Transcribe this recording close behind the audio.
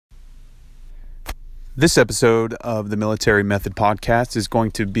This episode of the Military Method Podcast is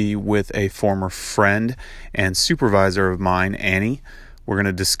going to be with a former friend and supervisor of mine, Annie. We're going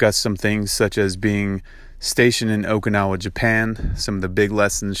to discuss some things such as being stationed in Okinawa, Japan, some of the big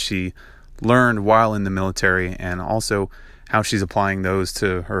lessons she learned while in the military, and also how she's applying those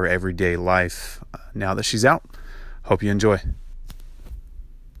to her everyday life now that she's out. Hope you enjoy.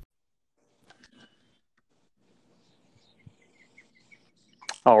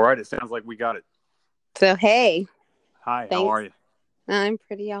 All right, it sounds like we got it. So, hey. Hi, Thanks. How are you? I'm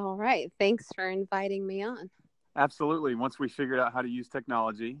pretty all right. Thanks for inviting me on. Absolutely. Once we figured out how to use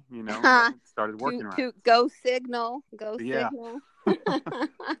technology, it started working right. Go signal. Yeah. Signal.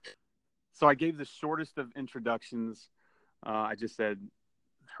 So I gave the shortest of introductions. I just said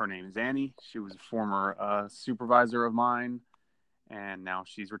her name is Annie. She was a former supervisor of mine, and now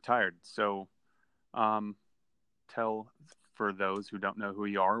she's retired. So tell, for those who don't know who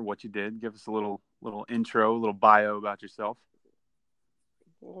you are, what you did. Give us a little intro, a little bio about yourself.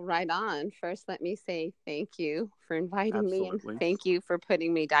 Well, right on. First, let me say thank you for inviting Absolutely. me, and thank you for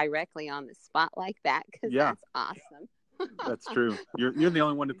putting me directly on the spot like that, because that's awesome. That's true. You're the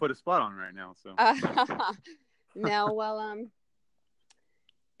only one to put a spot on right now. So no, well,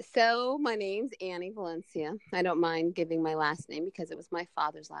 so my name's Annie Valencia. I don't mind giving my last name because it was my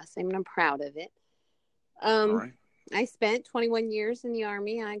father's last name, and I'm proud of it. All right. I spent 21 years in the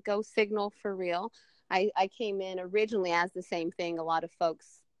Army. I go signal for real. I came in originally as the same thing. A lot of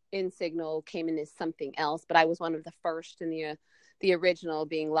folks in signal came in as something else, but I was one of the first in the original,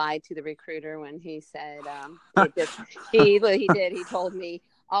 being lied to the recruiter when he said, he did. He told me,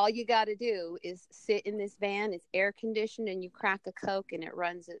 all you got to do is sit in this van. It's air conditioned, and you crack a Coke and it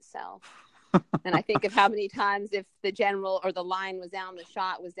runs itself. And I think of how many times, if the general or the line was down, the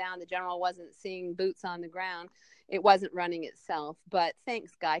shot was down, the general wasn't seeing boots on the ground, it wasn't running itself. But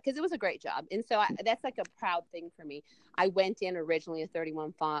thanks, guy, because it was a great job. And so that's like a proud thing for me. I went in originally a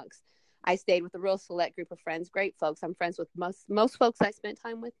 31 Fox. I stayed with a real select group of friends, great folks. I'm friends with most folks I spent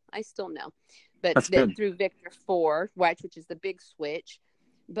time with, I still know. But then through Victor 4, which is the big switch.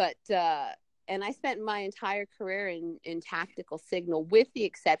 But and I spent my entire career in tactical signal, with the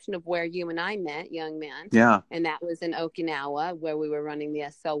exception of where you and I met, young man. Yeah. And that was in Okinawa, where we were running the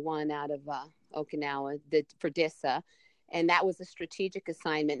SL1 out of Okinawa for DISA. And that was a strategic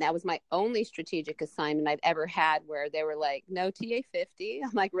assignment. That was my only strategic assignment I've ever had, where they were like, no TA-50.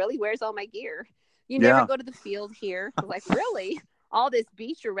 I'm like, really? Where's all my gear? You never go to the field here. I was like, really? All this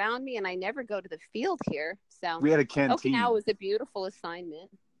beach around me, and I never go to the field here. So we had a canteen. Okinawa was a beautiful assignment.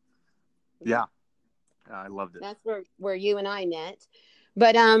 Yeah, I loved it. That's where you and I met.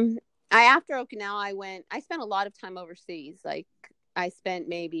 But after Okinawa, I spent a lot of time overseas. Like, I spent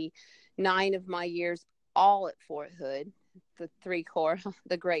maybe 9 of my years all at Fort Hood, the 3 Corps,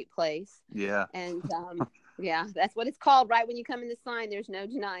 the great place. Yeah. And yeah, that's what it's called, right? When you come in the sign, there's no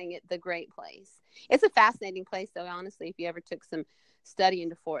denying it, the great place. It's a fascinating place, though, honestly. If you ever took some study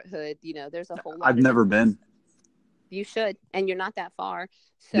into Fort Hood, there's a whole lot. I've never been. You should, and you're not that far.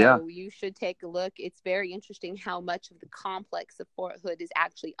 So you should take a look. It's very interesting how much of the complex of Fort Hood is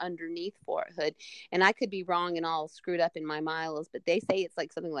actually underneath Fort Hood. And I could be wrong and all screwed up in my miles, but they say it's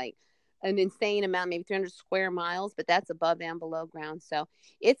like something like an insane amount, maybe 300 square miles, but that's above and below ground. So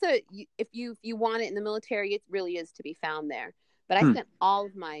it's if you want it in the military, it really is to be found there. But I spent all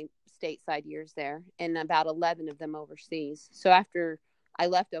of my stateside years there, and about 11 of them overseas. So after I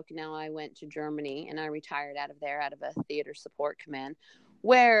left Okinawa, I went to Germany, and I retired out of a theater support command,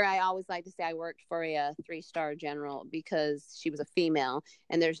 where I always like to say I worked for a 3-star general, because she was a female,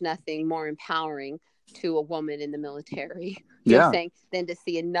 and there's nothing more empowering to a woman in the military, than to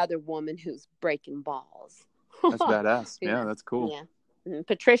see another woman who's breaking balls. That's badass. Yeah, that's cool. Yeah.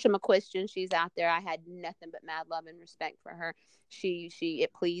 Patricia McQuistion, she's out there. I had nothing but mad love and respect for her.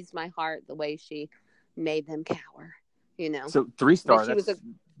 It pleased my heart the way she made them cower. So 3-star,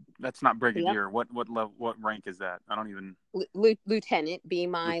 that's not brigadier. Yep. What level? What rank is that? I don't even. Lieutenant. Be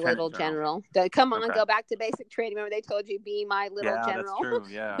my little general. Come on, Go back to basic training. Remember they told you, be my little general. Yeah, that's true.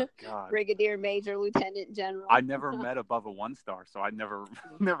 Yeah, God. Brigadier, major, lieutenant, general. I never met above a 1-star, so I never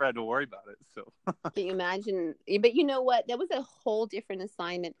had to worry about it. So can you imagine? But you know what? That was a whole different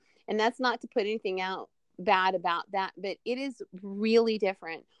assignment, and that's not to put anything out bad about that, but it is really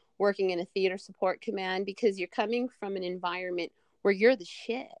different working in a theater support command, because you're coming from an environment where you're the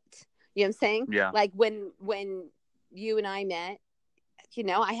shit. You know what I'm saying? Yeah. Like when you and I met,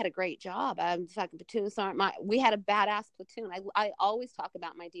 I had a great job. I'm fucking platoon sergeant. We had a badass platoon. I always talk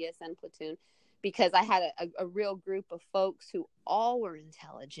about my DSN platoon, because I had a real group of folks who all were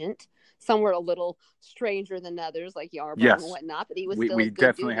intelligent. Some were a little stranger than others, like Yarborough and whatnot, but he was still we a good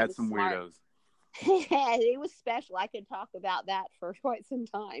definitely dude. had some smart. Weirdos. It was special. I could talk about that for quite some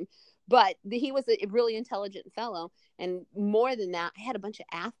time. But he was a really intelligent fellow. And more than that, I had a bunch of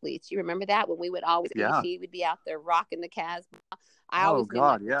athletes. You remember that when we would always Yeah. AT, we'd be out there rocking the Casbah. I Oh always knew my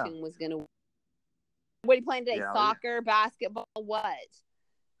God, yeah. platoon was going to. What are you playing today? Yeah. Soccer, basketball, what?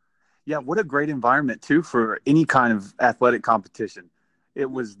 Yeah, what a great environment too for any kind of athletic competition. It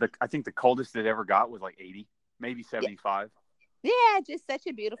Mhm. was I think the coldest it ever got was like 80, maybe Yeah, 75. yeah, just such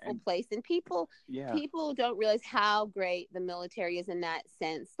a beautiful And place. And people yeah. people don't realize how great the military is in that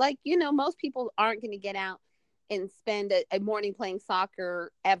sense. Like, most people aren't going to get out and spend a morning playing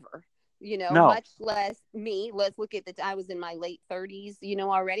soccer ever. No. Much less me. Let's look at I was in my late 30s,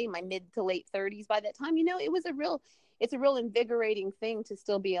 already, my mid to late 30s by that time. It's a real invigorating thing to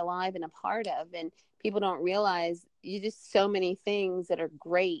still be alive and a part of. And people don't realize you just so many things that are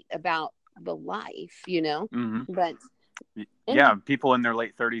great about the life. Hmm. But Yeah, any people in their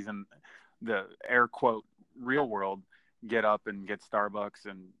late 30s and the air quote real world get up and get Starbucks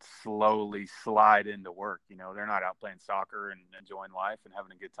and slowly slide into work. They're not out playing soccer and enjoying life and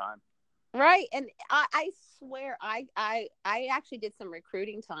having a good time. Right. And I swear I actually did some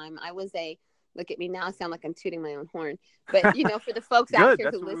recruiting time. I was a look at me now, I sound like I'm tooting my own horn. But for the folks out Good.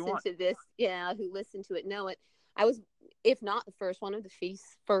 here who That's what we listen want. to this, yeah, who listen to it, know it. I was, if not the first, one of the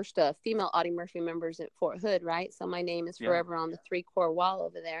first female Audie Murphy members at Fort Hood, right? So my name is Yeah. forever on the 3-corps wall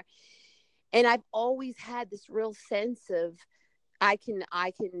over there. And I've always had this real sense of I'm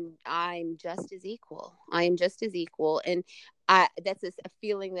just as equal. I am just as equal. And that's a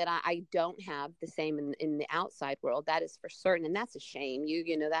feeling that I don't have the same in the outside world. That is for certain. And that's a shame.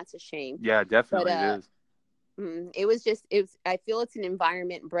 That's a shame. Yeah, But, definitely it is. I feel it's an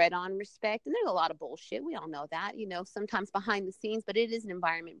environment bred on respect. And there's a lot of bullshit. We all know that, sometimes behind the scenes, but it is an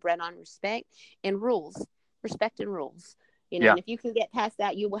environment bred on respect and rules, respect and rules. Yeah. And if you can get past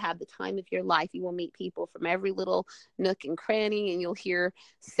that, you will have the time of your life. You will meet people from every little nook and cranny, and you'll hear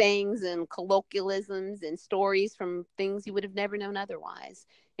sayings and colloquialisms and stories from things you would have never known otherwise.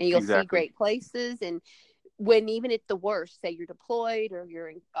 And you'll see Exactly. great places. And when even at the worst, say you're deployed or you're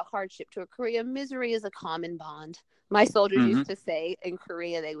in a hardship to a Korea, misery is a common bond. My soldiers Hmm. used to say in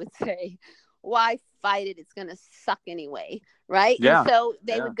Korea, they would say, why fight it? It's going to suck anyway. Right. And Yeah. so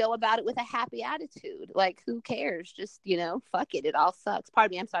they Yeah. would go about it with a happy attitude. Like, who cares? Just, fuck it. It all sucks.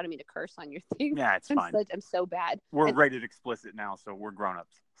 Pardon me. I'm sorry to me to curse on your thing. Yeah, it's fine. I'm so bad. We're And rated explicit now, so we're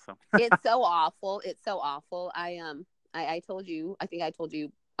grown-ups. So it's so awful. It's so awful. I told you, I think I told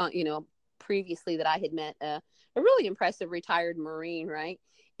you, previously that I had met a really impressive retired Marine, right?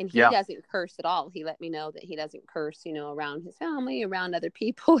 And he yeah. doesn't curse at all. He let me know that he doesn't curse, around his family, around other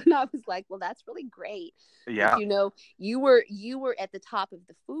people. And I was like, well, that's really great that, Yeah. you were at the top of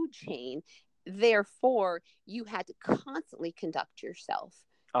the food chain. Therefore, you had to constantly conduct yourself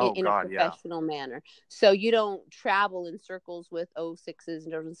Oh in a God, yeah. professional manner. So you don't travel in circles with 06s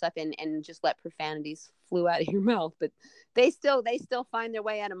and stuff and just let profanities flew out of your mouth. But they still find their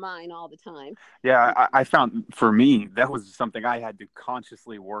way out of mine all the time. Yeah, I found for me that was something I had to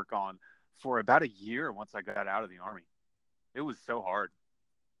consciously work on for about a year once I got out of the Army. It was so hard.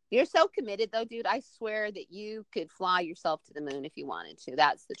 You're so committed though, dude. I swear that you could fly yourself to the moon if you wanted to.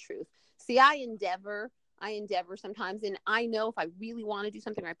 That's the truth. See, I endeavor sometimes, and I know if I really want to do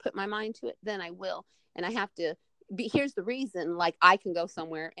something or I put my mind to it, then I will. And I have to here's the reason, like I can go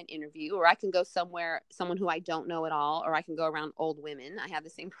somewhere and interview, or I can go somewhere, someone who I don't know at all, or I can go around old women. I have the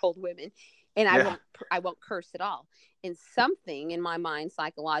same for old women, and Yeah. I won't curse at all. And something in my mind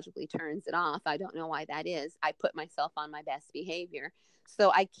psychologically turns it off. I don't know why that is. I put myself on my best behavior.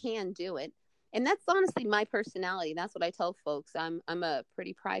 So I can do it. And that's honestly my personality. That's what I tell folks. I'm a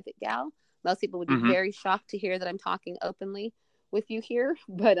pretty private gal. Most people would be Hmm. very shocked to hear that I'm talking openly with you here.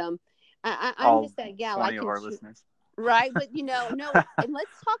 But I'm All just that gal. I 20 of can our listeners. right. But no, and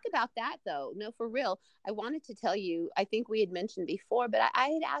let's talk about that though. No, for real. I wanted to tell you, I think we had mentioned before, but I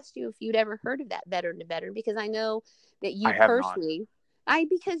had asked you if you'd ever heard of that Veteran to Veteran, because I know that I you have not. personally,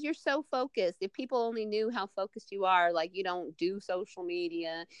 because you're so focused. If people only knew how focused you are, like you don't do social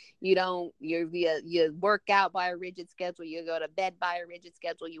media, you work out by a rigid schedule, you go to bed by a rigid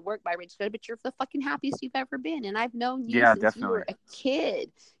schedule, you work by a rigid schedule, but you're the fucking happiest you've ever been. And I've known you Yeah, since you were definitely. a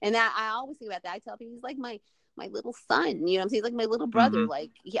kid. And I always think about that. I tell people he's like my little son, what I'm saying? He's like my little brother. Hmm.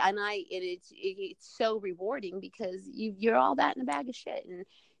 Like, yeah, and it's so rewarding because you're all that in a bag of shit. And,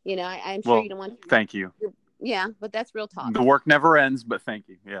 I'm sure you Well, don't want thank you. yeah, but that's real talk. The work never ends, but thank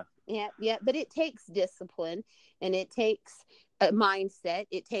you. Yeah. Yeah, yeah, but it takes discipline and it takes a mindset.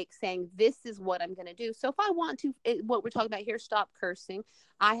 It takes saying, this is what I'm going to do. So if I want to, what we're talking about here, stop cursing,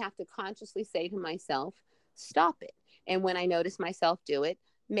 I have to consciously say to myself, stop it. And when I notice myself do it,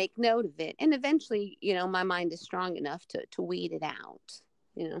 make note of it. And eventually, my mind is strong enough to weed it out.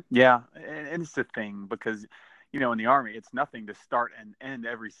 Yeah, and it's the thing because, in the Army, it's nothing to start and end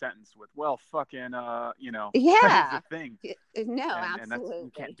every sentence with, well, fucking, it's Yeah. the thing. No, And that's,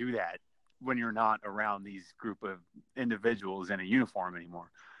 you can't absolutely. do that when you're not around these group of individuals in a uniform anymore.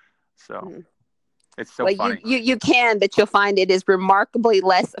 So Mhm. it's so Well, you, funny. you you can, but you'll find it is remarkably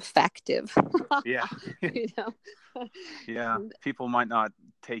less effective. Yeah. you know. Yeah. People might not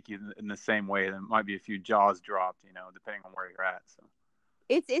take you in the same way. There might be a few jaws dropped, depending on where you're at. So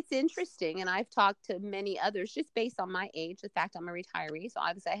It's interesting, and I've talked to many others just based on my age. The fact I'm a retiree, so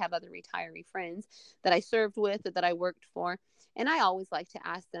obviously I have other retiree friends that I served with or that I worked for, and I always like to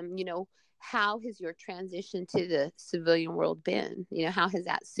ask them, how has your transition to the civilian world been? How has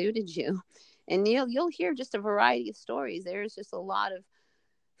that suited you? And you'll hear just a variety of stories. There's just a lot of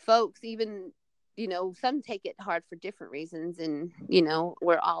folks, even some take it hard for different reasons, and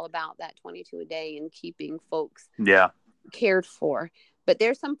we're all about that 22 a day and keeping folks yeah. cared for. But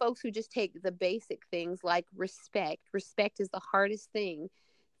there's some folks who just take the basic things like respect. Respect is the hardest thing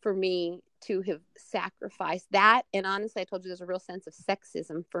for me to have sacrificed. That, and honestly, I told you there's a real sense of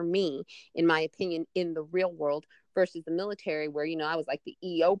sexism for me, in my opinion, in the real world versus the military, where I was like the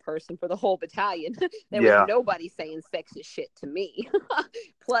EO person for the whole battalion. There was Yeah. nobody saying sexist shit to me.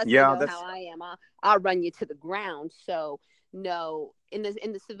 Plus, Yeah. how I am. I'll run you to the ground. So no, in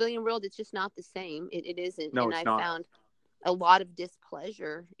the civilian world, it's just not the same. It isn't. No, And it's I not. found a lot of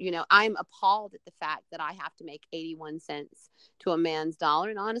displeasure. I'm appalled at the fact that I have to make 81 cents to a man's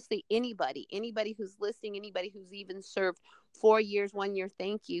dollar. And honestly, anybody who's listening, anybody who's even served 4 years, 1 year,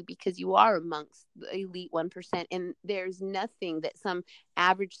 thank you, because you are amongst the elite 1%. And there's nothing that some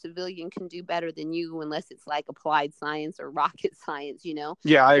average civilian can do better than you, unless it's like applied science or rocket science.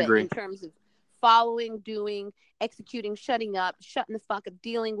 Yeah, I But in agree. terms of following, doing, executing, shutting the fuck up,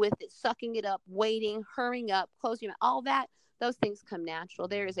 dealing with it, sucking it up, waiting, hurrying up, closing your mouth, all that, those things come natural.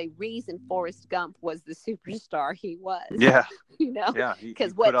 There is a reason Forrest Gump was the superstar he was, Yeah. you know, Yeah. He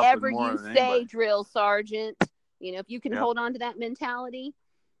because put up with whatever more you than say, anybody. drill sergeant, if you can Yeah. hold on to that mentality.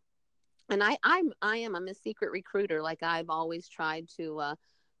 And I'm a secret recruiter. Like, I've always tried to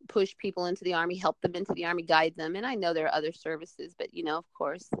push people into the Army, help them into the Army, guide them. And I know there are other services, but of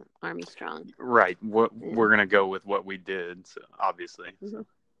course, Army strong. Right. Yeah. We're going to go with what we did, so, obviously. Mm-hmm. So.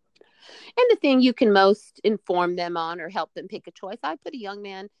 And the thing you can most inform them on or help them pick a choice. I put a young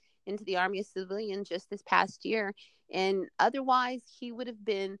man into the Army as civilian just this past year, and otherwise he would have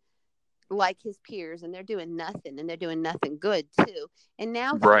been like his peers, and they're doing nothing good too. And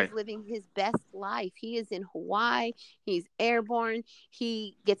now he Right. is living his best life. He is in Hawaii. He's airborne.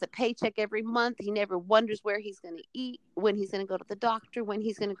 He gets a paycheck every month. He never wonders where he's going to eat, when he's going to go to the doctor, when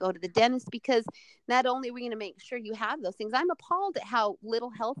he's going to go to the dentist, because not only are we going to make sure you have those things, I'm appalled at how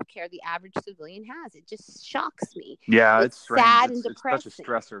little health care the average civilian has. It just shocks me. Yeah, It's it's strange. sad and It's such a depressing.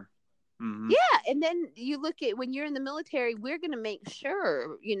 stressor. Mm-hmm. Yeah, and then you look at when you're in the military, we're going to make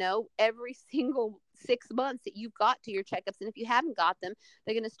sure, every single 6 months that you've got to your checkups. And if you haven't got them,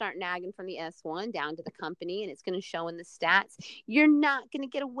 they're going to start nagging from the S1 down to the company, and it's going to show in the stats. You're not going to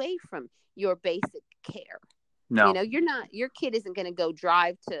get away from your basic care. No. Your kid isn't going to go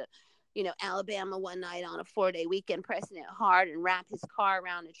drive to, Alabama one night on a 4-day weekend, pressing it hard and wrap his car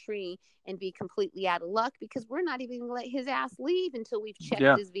around a tree and be completely out of luck, because we're not even going to let his ass leave until we've checked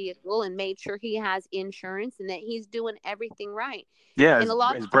Yeah. his vehicle and made sure he has insurance and that he's doing everything right. Yeah, And a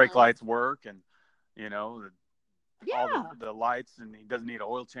lot his of brake times, lights work, and all yeah, the lights, and he doesn't need an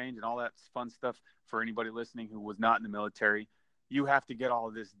oil change and all that fun stuff. For anybody listening who was not in the military, you have to get all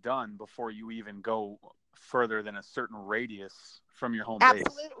of this done before you even go further than a certain radius from your home base.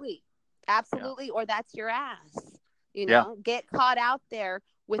 absolutely, or that's your ass. Yeah. Get caught out there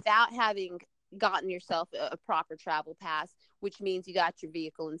without having gotten yourself a proper travel pass, which means you got your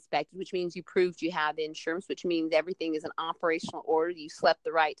vehicle inspected, which means you proved you have insurance, which means everything is in operational order, you slept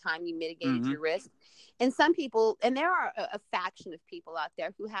the right time, you mitigated Mm-hmm. your risk. And some people, and there are a faction of people out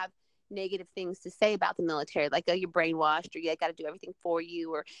there who have negative things to say about the military, like, oh, you're brainwashed, or you got to do everything for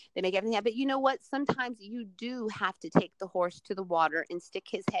you, or they make everything happen. But you know what? Sometimes you do have to take the horse to the water and stick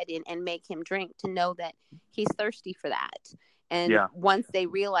his head in and make him drink to know that he's thirsty for that. And Yeah. once they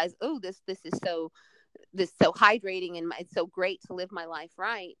realize, oh, this is so hydrating, and it's so great to live my life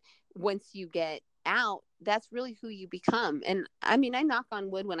right. Once you get out, that's really who you become. And I mean, I knock on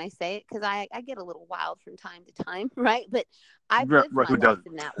wood when I say it, because I get a little wild from time to time, right? But I've lived my Who life doesn't?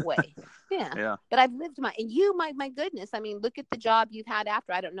 in that way. Yeah. Yeah. But I've lived my goodness. I mean, look at the job you've had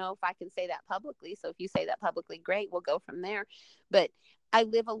after. I don't know if I can say that publicly. So if you say that publicly, great, we'll go from there. But I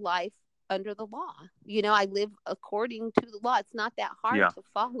live a life under the law. I live according to the law. It's not that hard Yeah. to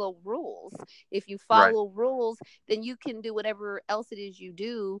follow rules. If you Right. follow rules, then you can do whatever else it is you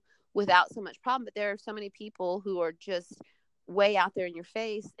do without so much problem. But there are so many people who are just way out there in your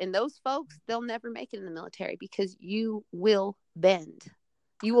face. And those folks, they'll never make it in the military because you will bend.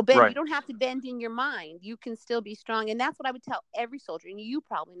 You will bend. You Right. don't have to bend in your mind. You can still be strong. And that's what I would tell every soldier. And you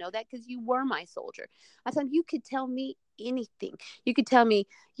probably know that because you were my soldier. I said, you could tell me anything. You could tell me,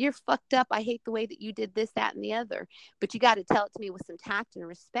 you're fucked up. I hate the way that you did this, that, and the other. But you got to tell it to me with some tact and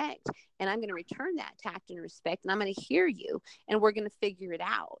respect. And I'm going to return that tact and respect. And I'm going to hear you. And we're going to figure it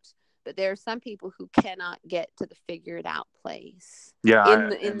out. But there are some people who cannot get to the figure it out place Yeah.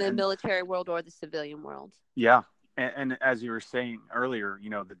 in the military world or the civilian world. Yeah. And as you were saying earlier,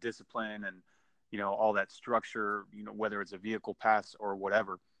 the discipline and, all that structure, whether it's a vehicle pass or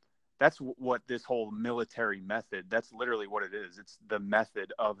whatever, that's what this whole military method, that's literally what it is. It's the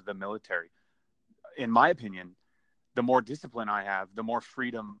method of the military. In my opinion, the more discipline I have, the more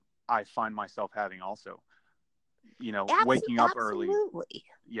freedom I find myself having also, waking up early. Absolutely.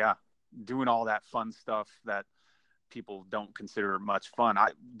 Yeah. Doing all that fun stuff that people don't consider much fun.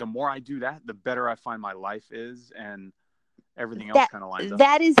 The more I do that, the better I find my life is, and everything else kind of lines up.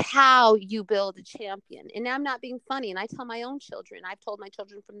 That is how you build a champion. And I'm not being funny. And I tell my own children, I've told my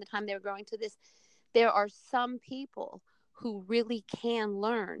children from the time they were growing to this, there are some people who really can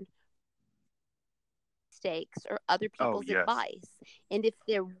learn mistakes or other people's advice. And if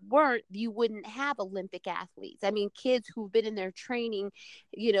there weren't, you wouldn't have Olympic athletes. I mean, kids who've been in their training,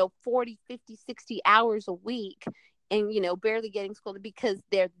 40, 50, 60 hours a week and, barely getting scolded because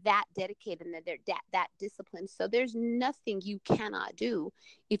they're that dedicated and they're that disciplined. So there's nothing you cannot do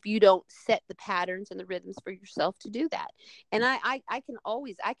if you don't set the patterns and the rhythms for yourself to do that. And I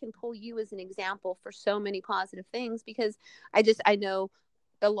can pull you as an example for so many positive things because I know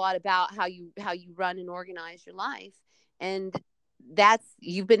a lot about how you run and organize your life. And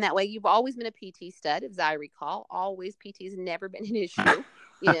you've been that way. You've always been a PT stud, as I recall. Always. PT has never been an issue,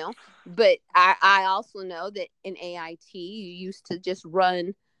 But I also know that in AIT, you used to just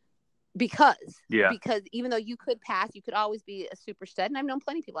run because even though you could pass, you could always be a super stud. And I've known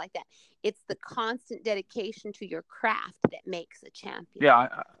plenty of people like that. It's the constant dedication to your craft that makes a champion. Yeah.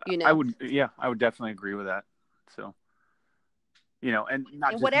 I would definitely agree with that. So, and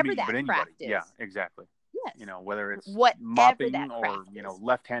not just whatever me, that but anybody. craft is. Yeah, exactly. Yes. Whether it's whatever mopping that or, is.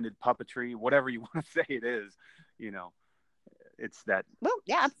 left-handed puppetry, whatever you want to say it is, it's that. Well,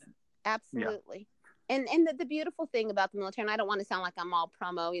 yeah, absolutely. Yeah. And the beautiful thing about the military, and I don't want to sound like I'm all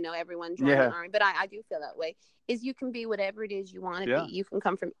promo, everyone join the Army, but I do feel that way, is you can be whatever it is you want to be. You can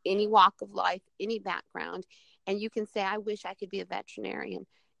come from any walk of life, any background, and you can say, I wish I could be a veterinarian.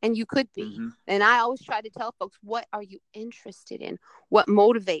 And you could be. Mm-hmm. And I always try to tell folks, what are you interested in? What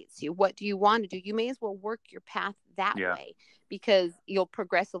motivates you? What do you want to do? You may as well work your path that way because you'll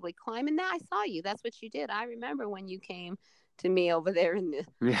progressively climb. And now I saw you. That's what you did. I remember when you came to me over there in the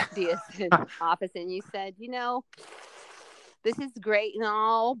DSN office and you said, this is great and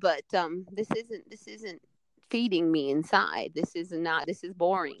all, but this isn't feeding me inside. This is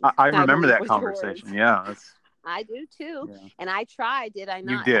boring. I remember that conversation. Yeah. I do too. Yeah. And I tried, did I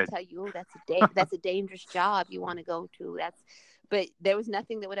not? You did. I tell you, that's a dangerous job you want to go to. But there was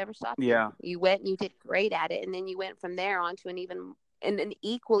nothing that would ever stop you. Yeah. You went and you did great at it. And then you went from there on to an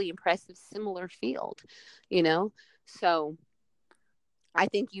equally impressive, similar field, So I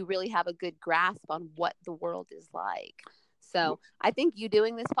think you really have a good grasp on what the world is like. So I think you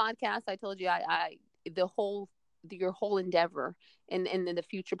doing this podcast, I told you, your whole endeavor and the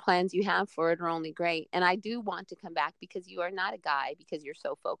future plans you have for it are only great. And I do want to come back because you are not a guy, because you're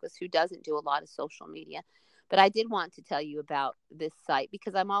so focused, who doesn't do a lot of social media. But I did want to tell you about this site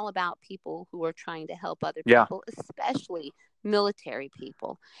because I'm all about people who are trying to help other people, especially military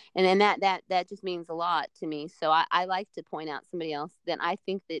people. And then that just means a lot to me. So I like to point out somebody else that I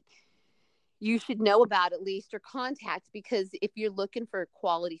think that you should know about at least or contact, because if you're looking for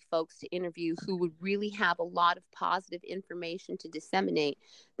quality folks to interview who would really have a lot of positive information to disseminate,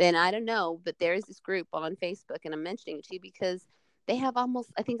 then I don't know, but there's this group on Facebook, and I'm mentioning it to you because they have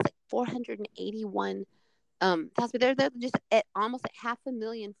almost, I think it's like 481 they're just at almost at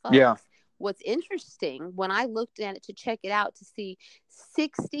 500,000 folks. Yeah. What's interesting, when I looked at it to check it out, to see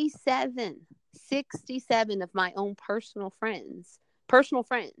 67 of my own personal friends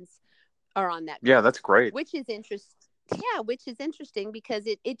are on that group. Yeah, that's great. Which is interesting because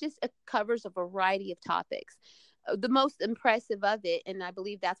it just covers a variety of topics. The most impressive of it, and I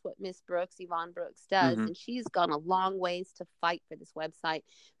believe that's what Miss Brooks, Yvonne Brooks, does, and she's gone a long ways to fight for this website.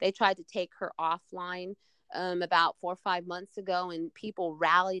 They tried to take her offline about 4 or 5 months ago, and people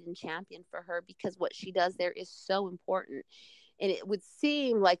rallied and championed for her because what she does there is so important. And it would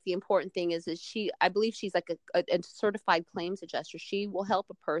seem like the important thing is I believe she's like a certified claims adjuster. She will help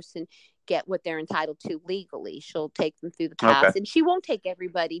a person get what they're entitled to legally. She'll take them through the Okay. paths, and she won't take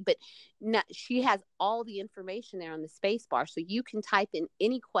everybody, but she has all the information there on the space bar. So you can type in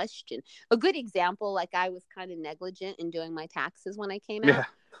any question. A good example, like I was kind of negligent in doing my taxes when I came out. Yeah.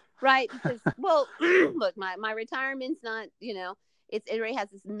 Right. Because, well, look, my retirement's not, it already has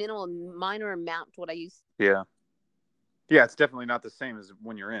this minor amount to what I used. Yeah. Yeah, it's definitely not the same as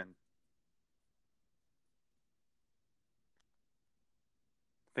when you're in. I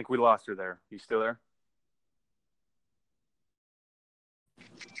think we lost her there. You still there?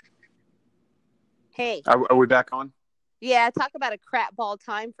 Hey. Are we back on? Yeah, talk about a crap ball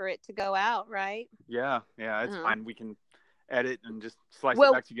time for it to go out, right? Yeah, it's fine. We can edit and just slice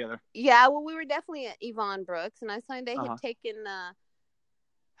Well, it back together. Yeah, well, we were definitely at Yvonne Brooks, and I saw they had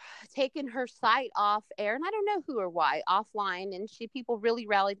taken her site off air, and I don't know who or why, offline, and people really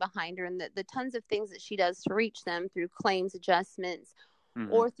rallied behind her, and the tons of things that she does to reach them through claims adjustments,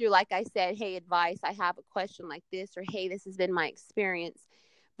 or through, like I said, hey, advice, I have a question like this, or hey, this has been my experience.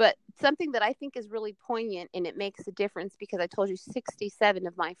 But something that I think is really poignant, and it makes a difference, because I told you 67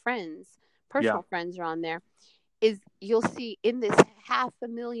 of my friends, personal friends, are on there, is you'll see in this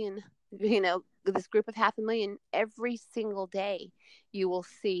 500,000, this group of 500,000, every single day, you will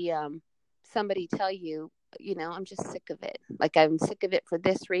see somebody tell you, I'm just sick of it. Like, I'm sick of it for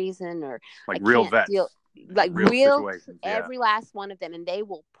this reason, or like I real can't vets, deal, like real situations. Every last one of them, and they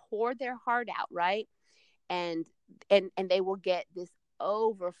will pour their heart out, right? And they will get this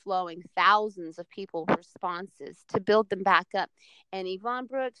overflowing thousands of people responses to build them back up. And Yvonne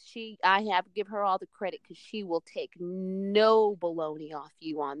Brooks, I have to give her all the credit, because she will take no baloney off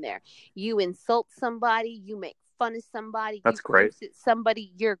you on there. You insult somebody, you make fun of somebody, That's you great. curse at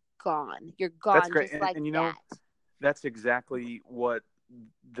somebody, you're gone. You're gone. That's great. Just like that. That's exactly what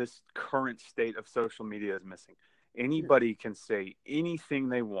this current state of social media is missing. Anybody can say anything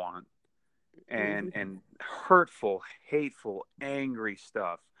they want, and hurtful, hateful, angry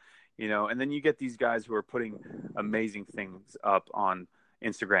stuff, and then you get these guys who are putting amazing things up on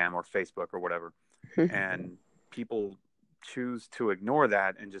Instagram or Facebook or whatever, and people choose to ignore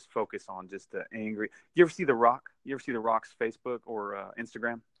that and just focus on just the angry. You ever see The Rock? You ever see The Rock's Facebook or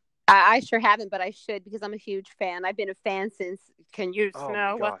Instagram? I sure haven't, but I should, because I'm a huge fan. I've been a fan since Can You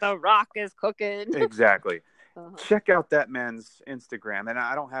Smell What the Rock is Cooking? Exactly. Check out that man's Instagram. And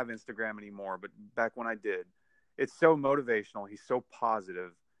I don't have Instagram anymore, but back when I did, it's so motivational. He's so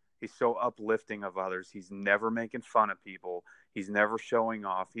positive. He's so uplifting of others. He's never making fun of people. He's never showing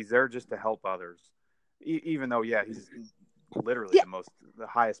off. He's there just to help others. Even though, he's literally the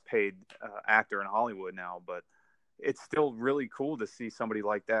highest paid actor in Hollywood now, but it's still really cool to see somebody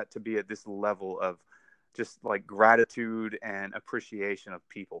like that to be at this level of just like gratitude and appreciation of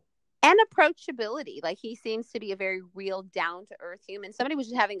people. And approachability. Like, he seems to be a very real, down-to-earth human. Somebody was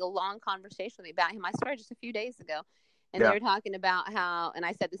just having a long conversation with me about him, I swear, just a few days ago. And they were talking about how, and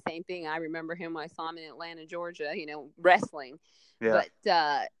I said the same thing, I remember him when I saw him in Atlanta, Georgia, wrestling. Yeah.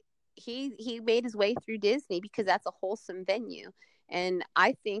 But he made his way through Disney because that's a wholesome venue. And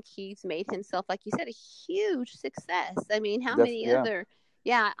I think he's made himself, like you said, a huge success. I mean,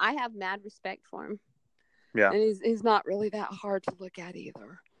 I have mad respect for him. Yeah. And he's not really that hard to look at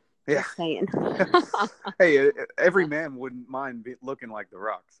either. Just saying. Hey, every man wouldn't mind looking like The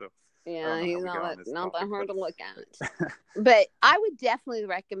Rock. So yeah, he's not that hard to look at. But I would definitely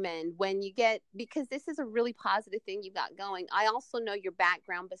recommend, when you get, because this is a really positive thing you got going. I also know your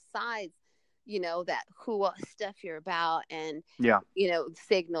background besides, that stuff you're about, and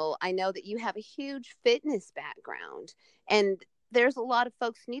Signal. I know that you have a huge fitness background, and there's a lot of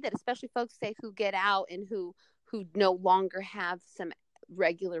folks who need that, especially folks who get out and who no longer have some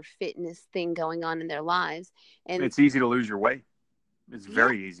regular fitness thing going on in their lives. And it's easy to lose your way. It's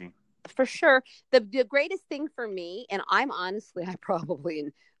very easy. For sure. The greatest thing for me, and I'm probably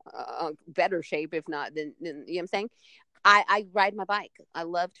in better shape, if not, than you know what I'm saying? I ride my bike. I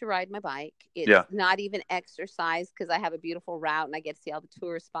love to ride my bike. It's not even exercise, because I have a beautiful route and I get to see all the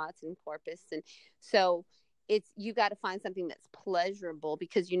tourist spots in Corpus. And so you got to find something that's pleasurable,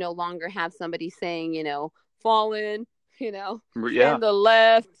 because you no longer have somebody saying, fall in, in the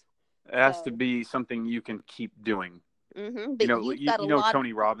left. It has to be something you can keep doing. Mm-hmm. But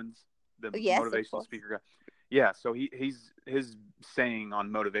Tony Robbins, the motivational speaker guy. Yeah, so his saying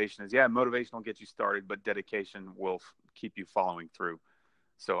on motivation is, motivation will get you started, but dedication will keep you following through.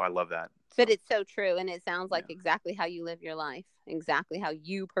 So I love that. But it's so true, and it sounds like exactly how you live your life, exactly how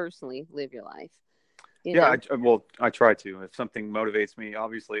you personally live your life. you Yeah, know? well, I try to. If something motivates me,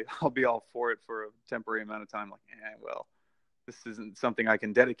 obviously, I'll be all for it for a temporary amount of time. Like, well, this isn't something I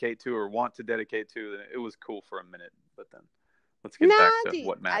can dedicate to or want to dedicate to. It was cool for a minute, but then let's get back Nah, to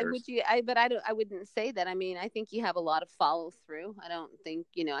what matters. but I don't, I wouldn't say that. I mean, I think you have a lot of follow through. I don't think,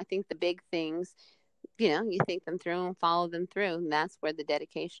 I think the big things, you think them through and follow them through. And that's where the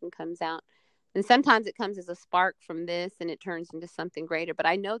dedication comes out. And sometimes it comes as a spark from this and it turns into something greater. But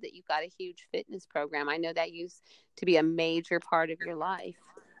I know that you've got a huge fitness program. I know that used to be a major part of your life.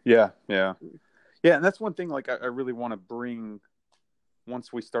 Yeah, yeah. Yeah, and that's one thing like I really want to bring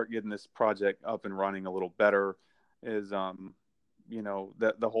once we start getting this project up and running a little better is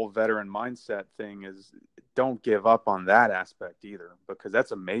that the whole veteran mindset thing is don't give up on that aspect either, because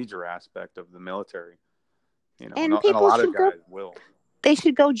that's a major aspect of the military, And and a people lot of should go guys will. they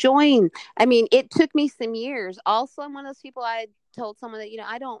should go join. I mean, it took me some years. Also, I'm one of those people. I told someone that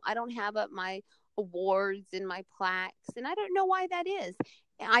I don't have up my awards and my plaques, and I don't know why that is.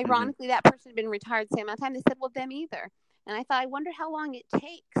 And Hmm. ironically, that person had been retired the same amount of time. They said, "Well, them either." And I thought, I wonder how long it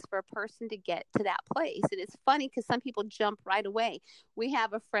takes for a person to get to that place. And it's funny because some people jump right away. We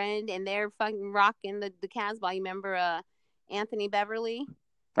have a friend, and they're fucking rocking the Casbah. You remember Anthony Beverly?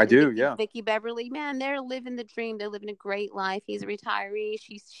 I And do, Vicky, yeah. Vicky Beverly, man, they're living the dream. They're living a great life. He's a retiree.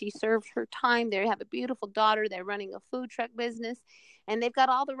 She served her time. They have a beautiful daughter. They're running a food truck business, and they've got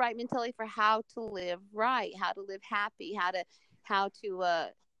all the right mentality for how to live right, how to live happy, how to have He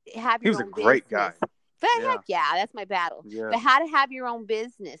your was a own great business. guy. But Yeah. heck yeah, that's my battle. But Yes. how to have your own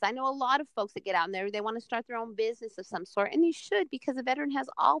business. I know a lot of folks that get out there, they want to start their own business of some sort, and you should, because a veteran has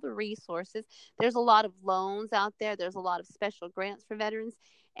all the resources. There's a lot of loans out there. There's a lot of special grants for veterans,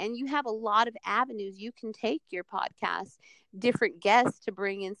 and you have a lot of avenues you can take your podcast, different guests to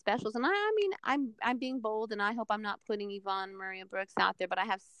bring in specials. And I mean, I'm being bold, and I hope I'm not putting Yvonne Maria Brooks out there, but I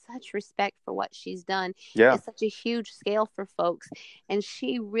have such respect for what she's done. Yeah. It's such a huge scale for folks, and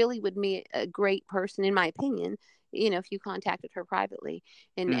she really would be a great person, in my opinion. If you contacted her privately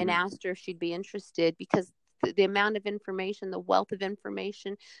and Hmm. asked her if she'd be interested, because the amount of information, the wealth of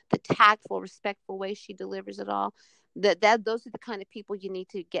information, the tactful, respectful way she delivers it all, that those are the kind of people you need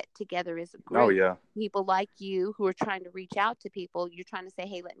to get together as a Oh, group. yeah. People like you who are trying to reach out to people. You're trying to say,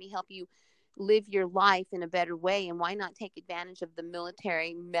 hey, let me help you live your life in a better way, and why not take advantage of the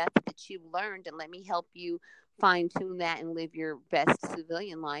military method that you've learned, and let me help you fine tune that and live your best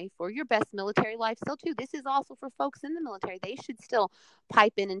civilian life or your best military life still too. This is also for folks in the military. They should still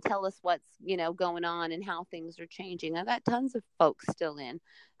pipe in and tell us what's going on and how things are changing. I got tons of folks still in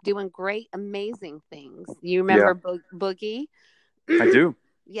doing great, amazing things. You Yeah. remember Boogie? I do.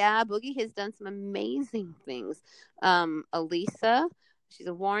 Yeah, Boogie has done some amazing things. Elisa, she's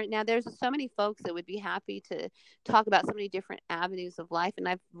a warrant. Now, there's so many folks that would be happy to talk about so many different avenues of life. And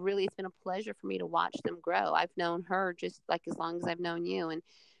it's been a pleasure for me to watch them grow. I've known her just like as long as I've known you. And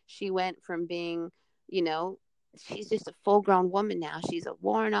she went from being, you know, she's just a full grown woman now. She's a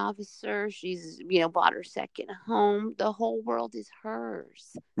warrant officer. She's, bought her second home. The whole world is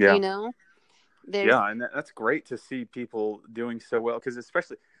hers, Yeah. There's, Yeah, and that's great to see people doing so well, because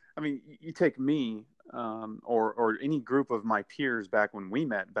especially, I mean, you take me or any group of my peers back when we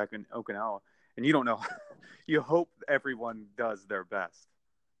met back in Okinawa, and you don't know, you hope everyone does their best,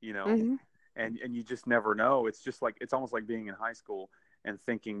 you know, mm-hmm. and you just never know. It's just like it's almost like being in high school and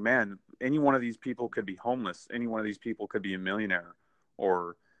thinking, man, any one of these people could be homeless, any one of these people could be a millionaire,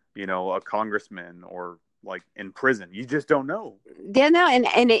 or a congressman, or like in prison. You just don't know. Yeah, no,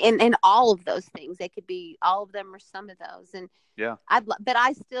 and all of those things. They could be all of them or some of those. And Yeah. but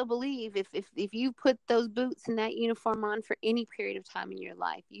I still believe if you put those boots and that uniform on for any period of time in your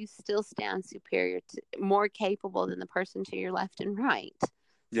life, you still stand superior to, more capable than the person to your left and right.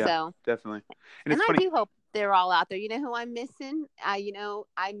 Yeah, So, definitely. And and it's I funny. do hope they're all out there. You know who I'm missing?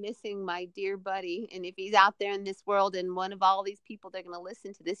 I'm missing my dear buddy. And if he's out there in this world and one of all these people, they're going to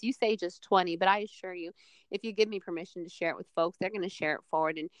listen to this. You say just 20, but I assure you, if you give me permission to share it with folks, they're going to share it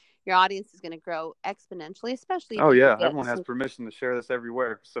forward, and your audience is going to grow exponentially, especially if Oh you can yeah, get everyone has some. permission to share this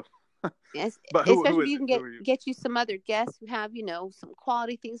everywhere. So, Yes, but who especially if is you it? can Who get are you? get you some other guests who have some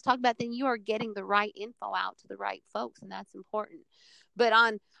quality things to talk about. Then you are getting the right info out to the right folks, and that's important. But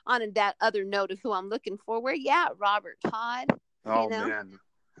on that other note of who I'm looking for, where you at, Robert Todd? You Oh know,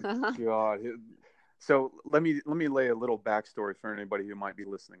 man, God. So let me lay a little backstory for anybody who might be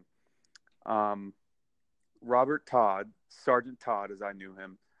listening. Um, Robert Todd, Sergeant Todd, as I knew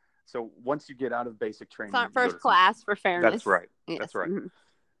him. So once you get out of basic training, you go first to some. class for That's fairness. right. Yes. That's right. Mm-hmm.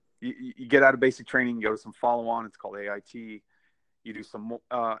 You get out of basic training, you go to some follow on. It's called AIT. You do some.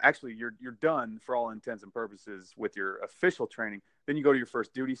 Actually, you're done for all intents and purposes with your official training. Then you go to your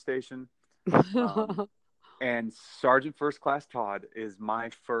first duty station. Um, and Sergeant First Class Todd is my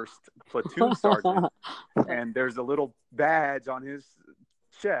first platoon sergeant. And there's a little badge on his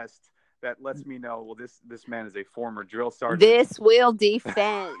chest that lets me know, well, this man is a former drill sergeant. This will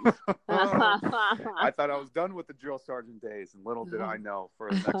defend. I thought I was done with the drill sergeant days, and little did I know,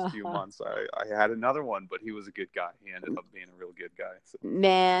 for the next few months, I had another one. But he was a good guy. He ended up being a real good guy. So.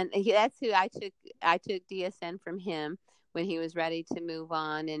 Man, that's who I took. I took DSN from him when he was ready to move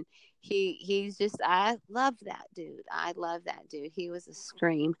on, and he's just, I love that dude. I love that dude. He was a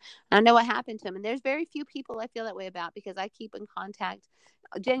scream. I know what happened to him, and there's very few people I feel that way about, because I keep in contact.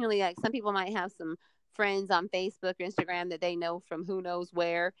 Genuinely, like, some people might have some friends on Facebook or Instagram that they know from who knows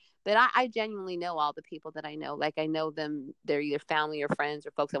where, but I genuinely know all the people that I know. Like, I know them; they're either family or friends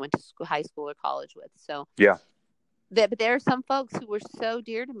or folks I went to school, high school or college with. So yeah. But there are some folks who were so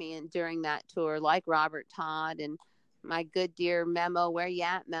dear to me and during that tour, like Robert Todd and my good dear Memo. Where you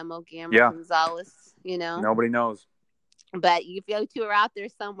at, Memo? Guillermo Gonzalez, Nobody knows. But if you two are out there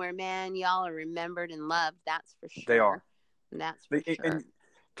somewhere, man, y'all are remembered and loved. That's for sure. They are. That's for sure. And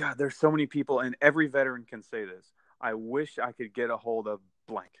God, there's so many people, and every veteran can say this. I wish I could get a hold of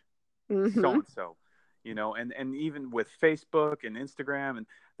blank, so-and-so, and even with Facebook and Instagram, and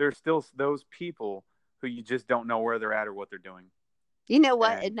there's still those people who you just don't know where they're at or what they're doing. You know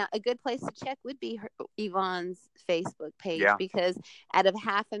what? A good place to check would be Yvonne's Facebook page, because out of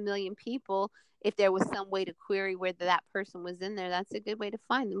 500,000 people, if there was some way to query whether that person was in there, that's a good way to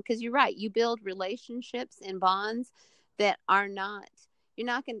find them. Because you're right. You build relationships and bonds that are not, you're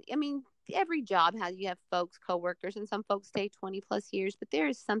not going to, I mean, every job you have folks, coworkers, and some folks stay 20 plus years, but there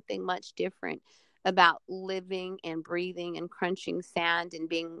is something much different about living and breathing and crunching sand and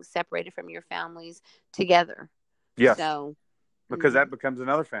being separated from your families together. Yes. So, because that becomes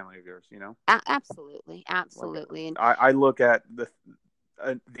another family of yours, Absolutely. Like, I look at the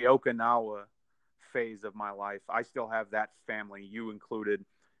Okinawa phase of my life. I still have that family, you included,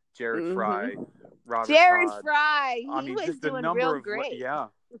 Jared Fry, Robert Todd. Fry. He was just doing the number real of great.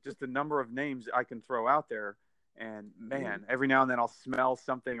 Just the number of names I can throw out there. And man, every now and then I'll smell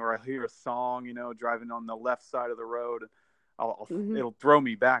something, or I hear a song, driving on the left side of the road. It'll throw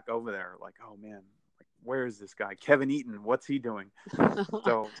me back over there. Like, oh man, where is this guy? Kevin Eaton, what's he doing?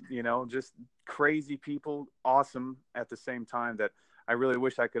 So, just crazy people, awesome at the same time, that I really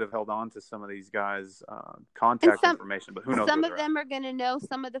wish I could have held on to some of these guys' contact information, but who knows? Some of them are going to know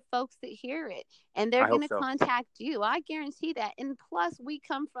some of the folks that hear it, and they're going to contact you. I guarantee that. And plus, we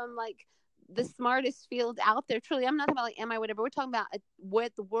come from like the smartest field out there. Truly, I'm not talking about like MI, whatever. We're talking about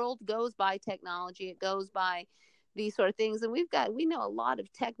what the world goes by technology. It goes by these sort of things. And we know a lot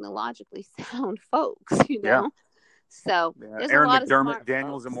of technologically sound folks, Yeah. So there's Aaron a lot McDermott, of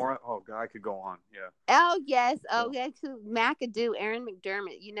Daniel Zamora. Oh God, I could go on. Yeah. Oh yes. Oh yeah. McAdoo, Aaron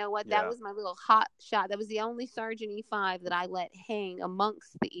McDermott. You know what? That was my little hot shot. That was the only Sergeant E5 that I let hang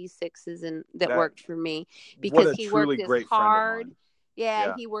amongst the E6s, and that worked for me, because he worked as hard.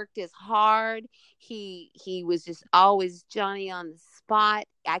 Yeah, he worked as hard. He was just always Johnny on the spot.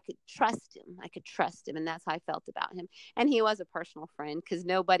 I could trust him, and that's how I felt about him. And he was a personal friend, because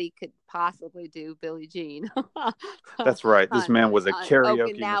nobody could possibly do Billie Jean. That's right. This man was a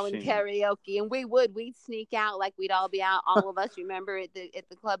karaoke machine. Karaoke, and we'd sneak out, like we'd all be out, all of us, remember, at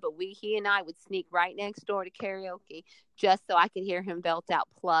the club, but he and I would sneak right next door to karaoke, just so I could hear him belt out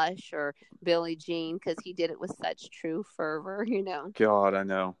Plush or Billie Jean, because he did it with such true fervor, God, I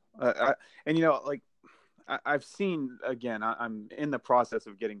know. And like, I've seen, again, I'm in the process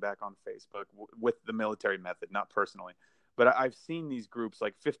of getting back on Facebook with the military method, not personally, but I've seen these groups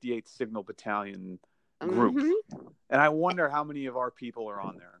like 58th Signal Battalion group, and I wonder how many of our people are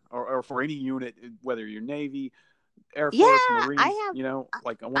on there, or for any unit, whether you're Navy, Air Force, Marines, I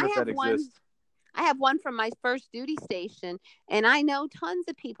wonder if that exists. I have one from my first duty station, and I know tons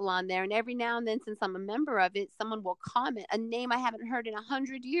of people on there. And every now and then, since I'm a member of it, someone will comment a name I haven't heard in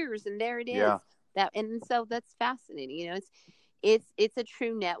 100 years, and there it is. Yeah. And so that's fascinating. It's a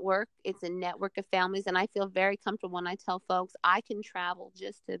true network. It's a network of families, and I feel very comfortable when I tell folks I can travel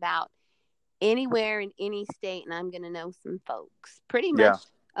just about anywhere in any state, and I'm going to know some folks. Pretty much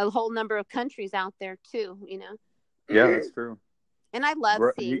a whole number of countries out there too. Yeah, that's true. And I love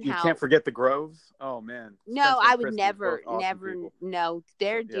seeing you can't forget the Groves. Oh man. No, I would never. No,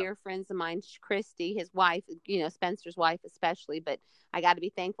 they're dear friends of mine. Christy, his wife, Spencer's wife especially. But I got to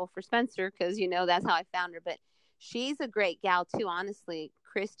be thankful for Spencer, because that's how I found her. But she's a great gal too, honestly,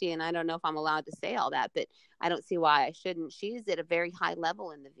 Christy. And I don't know if I'm allowed to say all that, but I don't see why I shouldn't. She's at a very high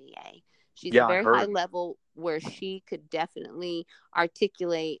level in the VA. She's a very high level where she could definitely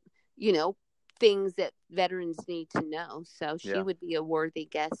articulate, things that veterans need to know. So she Yeah. would be a worthy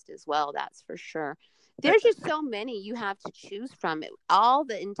guest as well. That's for sure. There's just so many you have to choose from. All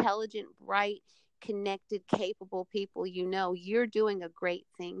the intelligent, bright, connected, capable people, you're doing a great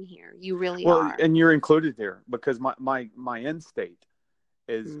thing here. You really Well, are. and you're included there because my end state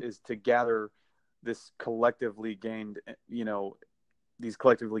Mm. is to gather this collectively gained, these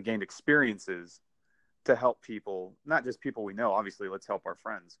collectively gained experiences to help people, not just people we know. Obviously, let's help our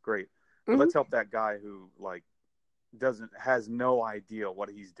friends. Great. But Mhm. let's help that guy who has no idea what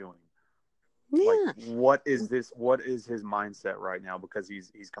he's doing. Like, Yeah. what is his mindset right now, because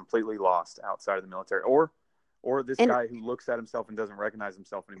he's completely lost outside of the military, or this And guy who looks at himself and doesn't recognize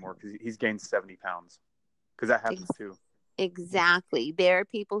himself anymore because he's gained 70 pounds, because that happens too. exactly. There are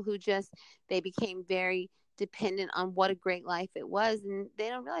people who they became very dependent on what a great life it was, and they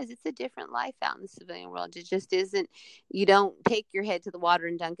don't realize it's a different life out in the civilian world. It just isn't. You don't take your head to the water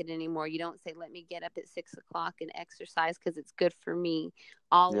and dunk it anymore. You don't say, let me get up at 6 o'clock and exercise because it's good for me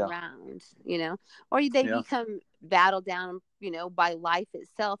all Yeah. around, or they Yeah. become battled down, by life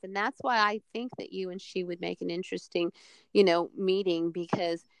itself. And that's why I think that you and she would make an interesting, meeting,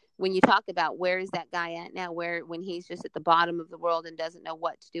 because when you talk about where is that guy at now, when he's just at the bottom of the world and doesn't know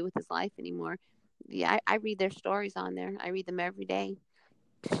what to do with his life anymore. Yeah, I read their stories on there. I read them every day,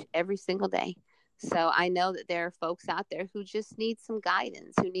 every single day. So I know that there are folks out there who just need some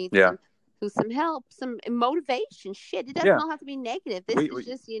guidance, who need Yeah. some help, some motivation. Shit, it doesn't Yeah. all have to be negative. This is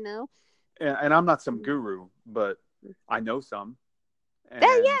just, And I'm not some guru, but I know some. And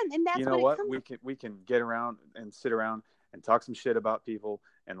yeah, and you that's know what it what? comes. We can get around and sit around and talk some shit about people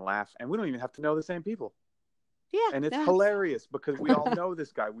and laugh, and we don't even have to know the same people. Yeah, And it's no. hilarious because we all know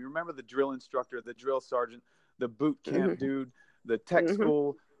this guy. We remember the drill instructor, the drill sergeant, the boot camp dude, the tech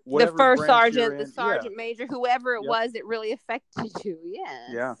school, The whatever first branch you're sergeant, the in. Yeah. sergeant major, whoever it Yep. was, it really affected you. Yes.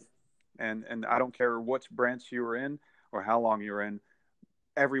 Yeah. And I don't care which branch you were in or how long you were in.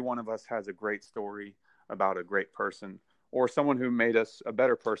 Every one of us has a great story about a great person or someone who made us a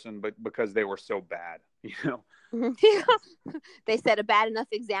better person, but because they were so bad, Yeah. They set a bad enough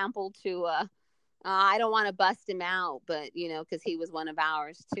example to I don't want to bust him out, but because he was one of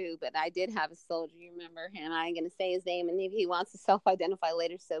ours too. But I did have a soldier, you remember him? I ain't gonna say his name, and if he wants to self-identify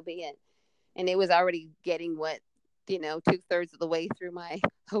later, so be it. And it was already getting 2/3 of the way through my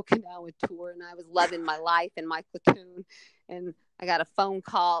Okinawa tour, and I was loving my life and my platoon. And I got a phone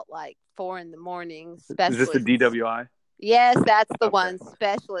call at like 4 a.m. Is this the Specialist. DWI? Yes, that's the Okay. one.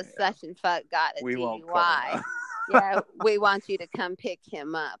 Specialist such and fuck got a We won't call DUI. him. Yeah, we want you to come pick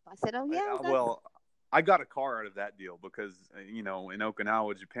him up. I said, oh yeah, Well, I got a car out of that deal because in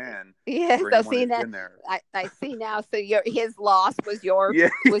Okinawa, Japan, yeah. for So anyone see who's that been there. I see now. So his loss was your Yeah.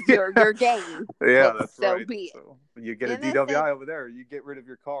 your gain. Yeah, Well, that's so right. be it. So you get a And I said, DWI over there, you get rid of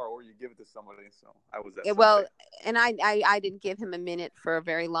your car, or you give it to somebody. So I was that somebody. well, and I didn't give him a minute for a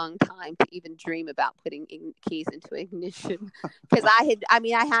very long time to even dream about putting keys into ignition, because I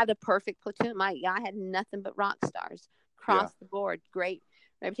had a perfect platoon. I had nothing but rock stars across the board. Great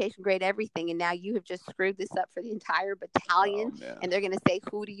reputation, great everything. And now you have just screwed this up for the entire battalion. Oh, and they're going to say,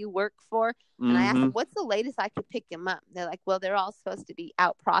 who do you work for? And I asked them, what's the latest I could pick him up? They're like, well, they're all supposed to be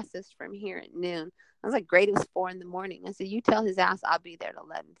out processed from here at noon. I was like, great. It was 4 a.m. I said, you tell his ass I'll be there at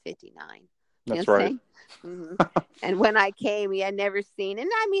 11:59. That's right. And when I came, he had never seen. And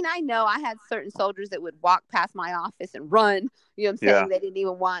I know I had certain soldiers that would walk past my office and run. You know what I'm saying? Yeah. They didn't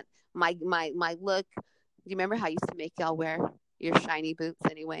even want my look. Do you remember how I used to make y'all wear your shiny boots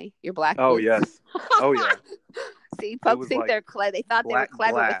anyway? Your black boots? Oh, yes. Oh, yeah. See, folks think they're clever. They thought they were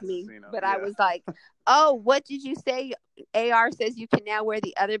clever with me. But I was like, oh, what did you say? AR says you can now wear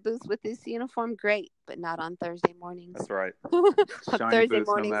the other boots with this uniform. Great, but not on Thursday mornings. That's right. On Shiny Thursday boots,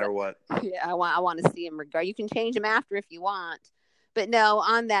 mornings, no matter what. Yeah, I want to see him regard. You can change him after if you want. But no,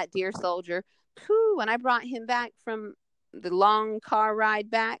 on that dear soldier, when I brought him back from the long car ride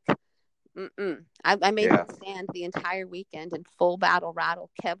back, I made him stand the entire weekend in full battle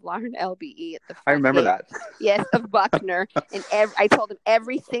rattle Kevlar and LBE at the front. I remember gate. that. Yes, of Buckner. And I told him,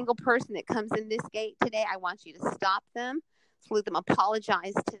 every single person that comes in this gate today, I want you to stop them, salute them,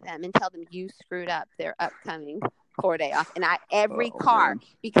 apologize to them, and tell them you screwed up their upcoming 4-day off. And every car,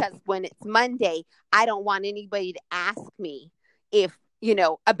 because when it's Monday, I don't want anybody to ask me if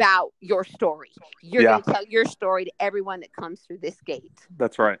about your story. You're going to tell your story to everyone that comes through this gate.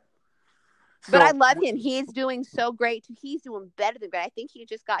 That's right. But I love him. He's doing so great. He's doing better than great. I think he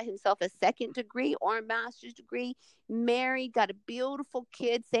just got himself a second degree or a master's degree. Married, got a beautiful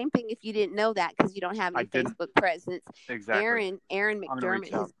kid. Same thing if you didn't know that, because you don't have any Facebook presence. Exactly. Aaron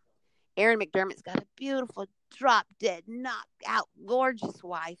McDermott. Aaron McDermott's got a beautiful drop dead, knock out, gorgeous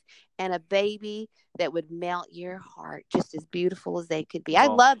wife, and a baby that would melt your heart, just as beautiful as they could be. I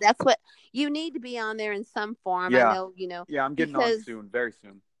Well, love that's what you need to be on there in some form. I yeah, know, yeah. I'm getting on because soon, very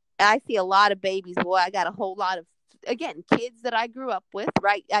soon. I see a lot of babies. Boy, I got a whole lot of, again, kids that I grew up with,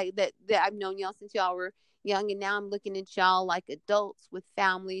 right? That I've known y'all since y'all were young, and now I'm looking at y'all like adults with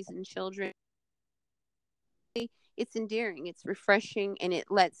families and children. It's endearing, it's refreshing, and it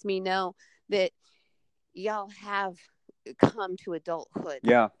lets me know that y'all have come to adulthood,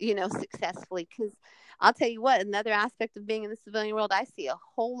 Yeah, successfully. Because I'll tell you what, another aspect of being in the civilian world, I see a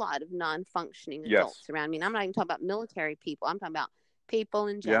whole lot of non-functioning yes, adults around me. And I'm not even talking about military people. I'm talking about people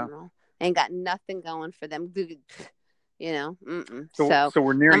in yeah. general. Ain't got nothing going for them. So, So so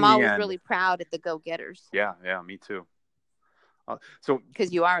we're nearing I'm the always end. really proud at the go-getters. Yeah, yeah, me too. So,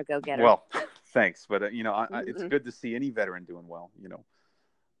 Because you are a go-getter. well, thanks, but it's Mm-hmm. good to see any veteran doing well.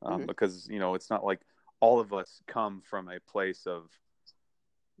 Mm-hmm. Because it's not like all of us come from a place of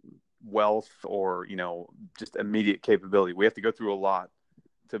wealth or just immediate capability. We have to go through a lot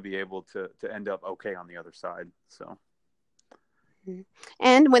to be able to end up okay on the other side. So,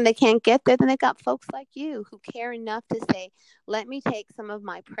 and when they can't get there, then they got folks like you who care enough to say, let me take some of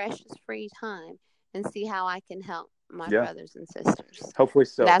my precious free time and see how I can help my yeah, brothers and sisters. hopefully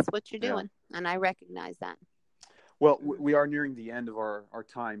so. That's what you're Yeah. doing, and I recognize that. Well, we are nearing the end of our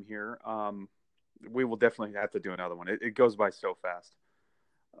time here. We will definitely have to do another one. It goes by so fast.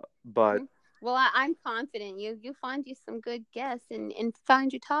 But well, I'm confident you find you some good guests and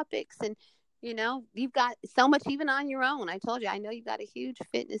find your topics, and you've got so much even on your own. I told you, I know you've got a huge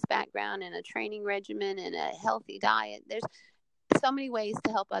fitness background and a training regimen and a healthy diet. There's so many ways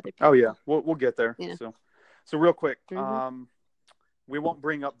to help other people. Oh yeah, we'll get there. So real quick, Mm-hmm. we won't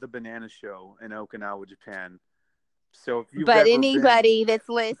bring up the banana show in Okinawa, Japan. So if you've But ever anybody that's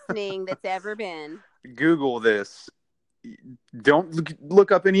listening that's ever been, Google this. Don't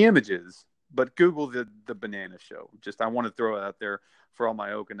look up any images, but Google the banana show. Just I want to throw it out there for all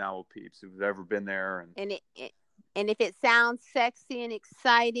my Okinawa peeps who've ever been there. And if it sounds sexy and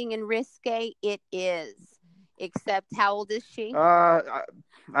exciting and risque, it is. Except, how old is she? I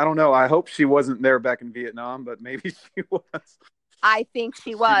don't know. I hope she wasn't there back in Vietnam, but maybe she was. I think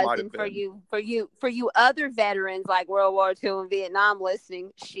she was. And been. for you other veterans like World War II and Vietnam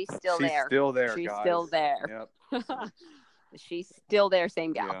listening, she's still there. Still there. She's guys. still there. Yep. She's still there.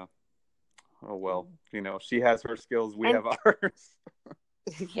 Same gal. Yeah. Oh well, she has her skills. We have ours.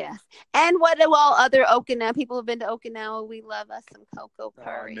 Yes. And what do all other Okinawa people have been to Okinawa? We love us some cocoa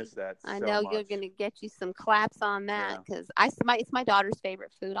curry. I miss that. I know much. you're going to get you some claps on that because it's my daughter's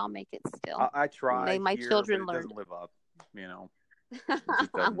favorite food. I'll make it still. I try. My children but it learned. doesn't live up.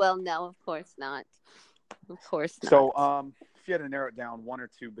 Well, no, of course not. Of course not. So, if you had to narrow it down, one or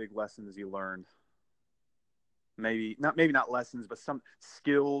two big lessons you learned, maybe not lessons, but some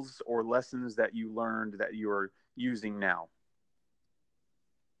skills or lessons that you learned that you are using now.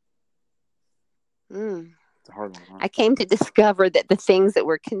 It's a hard one. Huh? I came to discover that the things that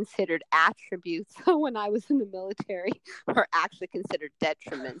were considered attributes when I was in the military were actually considered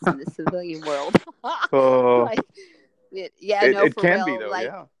detriments in the civilian world. It for can real. be though,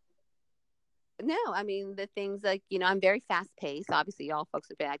 yeah. No, I mean the things like I'm very fast paced. Obviously, y'all folks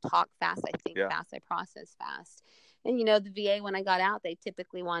are. I talk fast. I think fast. I process fast. And the VA, when I got out, they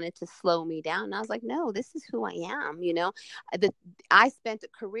typically wanted to slow me down. And I was like, no, this is who I am. I spent a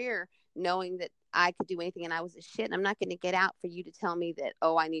career knowing that I could do anything and I was a shit. And I'm not going to get out for you to tell me that,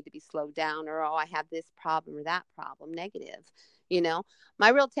 oh, I need to be slowed down or, oh, I have this problem or that problem. Negative. My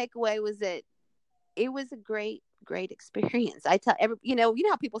real takeaway was that it was a great experience. I tell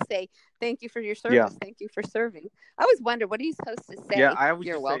how people say, thank you for your service. Thank you for serving. I always wonder, what are you supposed to say? Yeah, I always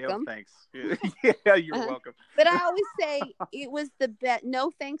You're welcome. Say, oh, thanks. Yeah, you're welcome. But I always say it was the best. No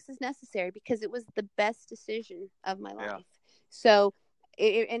thanks is necessary because it was the best decision of my life. Yeah. So,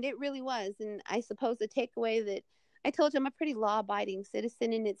 it really was. And I suppose the takeaway that I told you, I'm a pretty law-abiding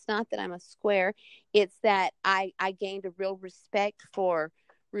citizen, and it's not that I'm a square. It's that I gained a real respect for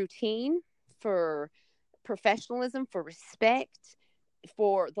routine, for professionalism, for respect,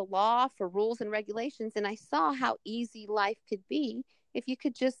 for the law, for rules and regulations. And I saw how easy life could be if you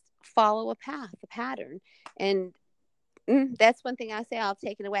could just follow a pattern. And that's one thing I say I'll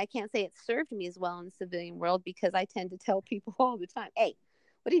take it away. I can't say it served me as well in the civilian world because I tend to tell people all the time, hey,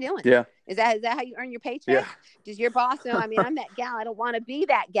 what are you doing? Yeah. Is that how you earn your paycheck? Yeah. Does your boss know? I mean, I'm that gal. I don't want to be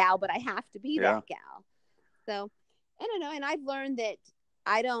that gal, but I have to be that gal. So I don't know. And I've learned that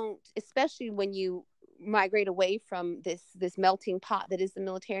I don't, especially when you migrate away from this melting pot that is the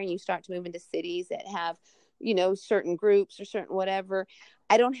military and you start to move into cities that have certain groups or certain whatever.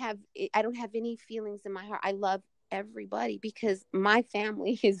 I don't have any feelings in my heart. I love everybody because my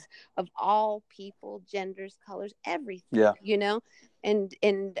family is of all people, genders, colors, everything, Yeah. and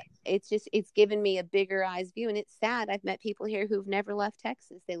it's given me a bigger eyes view. And it's sad. I've met people here who've never left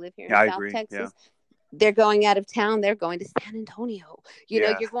Texas. They live here in I South agree. Yeah. Texas. They're going out of town. They're going to San Antonio.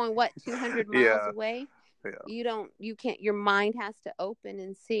 Yeah. You're going, what, 200 miles Yeah. away? Yeah. You can't, your mind has to open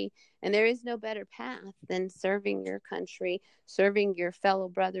and see. And there is no better path than serving your country, serving your fellow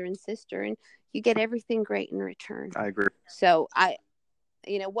brother and sister, and you get everything great in return. I agree. So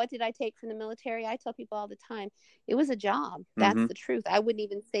what did I take from the military? I tell people all the time, it was a job. That's Mm-hmm. the truth. I wouldn't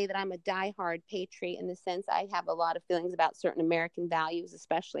even say that I'm a diehard patriot in the sense I have a lot of feelings about certain American values,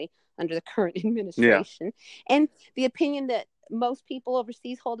 especially under the current administration. Yeah. And the opinion that most people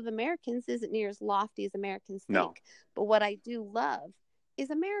overseas hold of Americans isn't near as lofty as Americans think. No. But what I do love is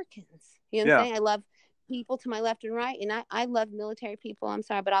Americans. You know what Yeah. I'm saying? I love people to my left and right. And I love military people. I'm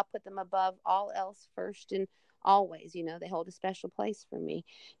sorry, but I'll put them above all else first and always. They hold a special place for me.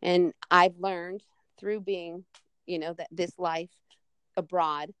 And I've learned through being, that this life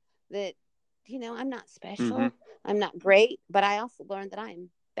abroad that, I'm not special. Mm-hmm. I'm not great, but I also learned that I am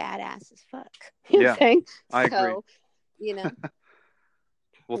badass as fuck. You know what I'm saying? I agree.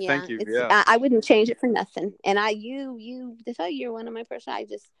 Well, yeah, thank you. Yeah. I wouldn't change it for nothing. And you to tell you're one of my person.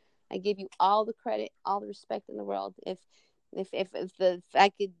 I give you all the credit, all the respect in the world. If I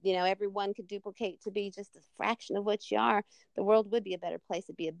could, everyone could duplicate to be just a fraction of what you are, the world would be a better place.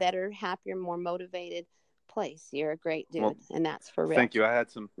 It'd be a better, happier, more motivated place. You're a great dude, well, and that's for real. Thank you. I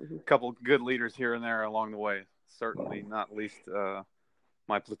had some couple good leaders here and there along the way. Certainly, not least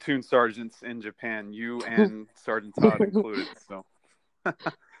my platoon sergeants in Japan. You and Sergeant Todd included. So.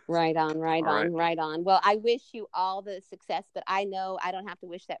 Right on. Well, I wish you all the success, but I know I don't have to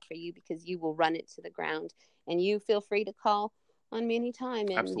wish that for you because you will run it to the ground. And you feel free to call on me anytime.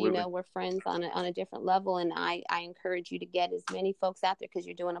 And, absolutely. We're friends on a different level. And I encourage you to get as many folks out there because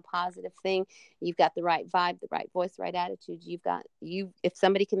you're doing a positive thing. You've got the right vibe, the right voice, the right attitude. If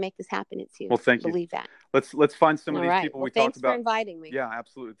somebody can make this happen, it's you. Well, thank you. Believe that. Let's find some of these right. people well, we talked about. Thanks for inviting me. Yeah,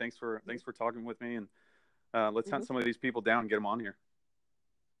 absolutely. Thanks for talking with me. And let's hunt some of these people down and get them on here.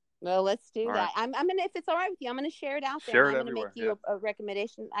 Well, let's do all that. Right. I'm gonna, if it's all right with you, I'm gonna share it out there. I'm gonna make you a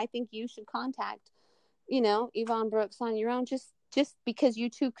recommendation. I think you should contact, Yvonne Brooks on your own, just because you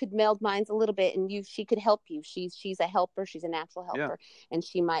two could meld minds a little bit, and she could help you. She's a helper. She's a natural helper, and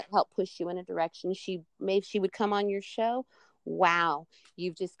she might help push you in a direction. Maybe she would come on your show. Wow,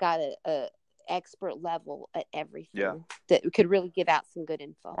 you've just got a expert level at everything that could really give out some good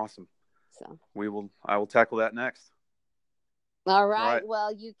info. Awesome. So I will tackle that next. All right.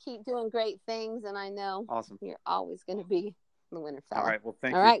 Well, you keep doing great things, and I know you're always going to be the winner, fella. All right. Well,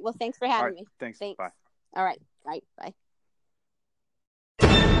 thank you. All right. Well, thanks for having me. Thanks. Bye. All right. Bye.